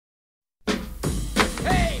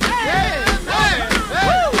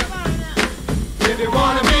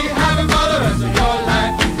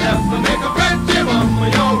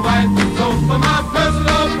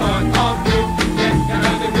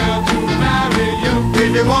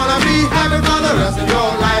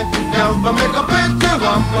never make a pretty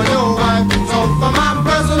one for your wife. So for my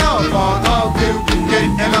personal point of view, get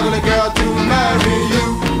an ugly girl to marry you.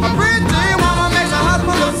 A pretty woman makes a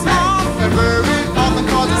husband look small, and very often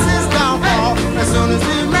causes his downfall. As soon as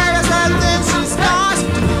he marries her, then she starts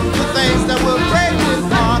to do the things that will break his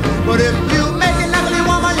heart. But if you make an ugly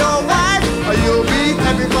woman your wife, you'll be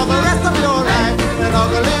happy for the rest of your life. An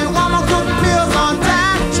ugly woman cooks meals on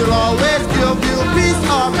time, she'll always give you peace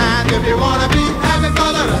of mind. If you wanna be happy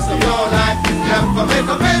for the rest of your life, never make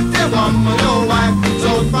a pretty woman your wife.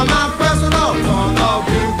 So from my personal point of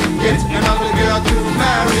view, get an ugly girl to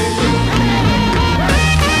marry you.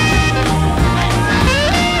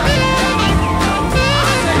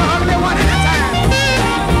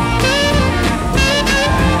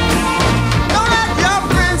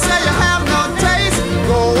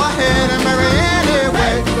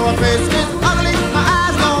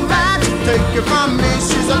 From me,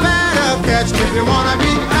 she's a better catch. If you wanna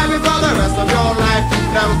be happy for the rest of your life,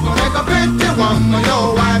 never make a pretty woman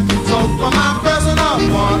your wife. So from my personal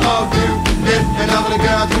point of view, get an ugly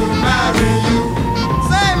girl to marry you.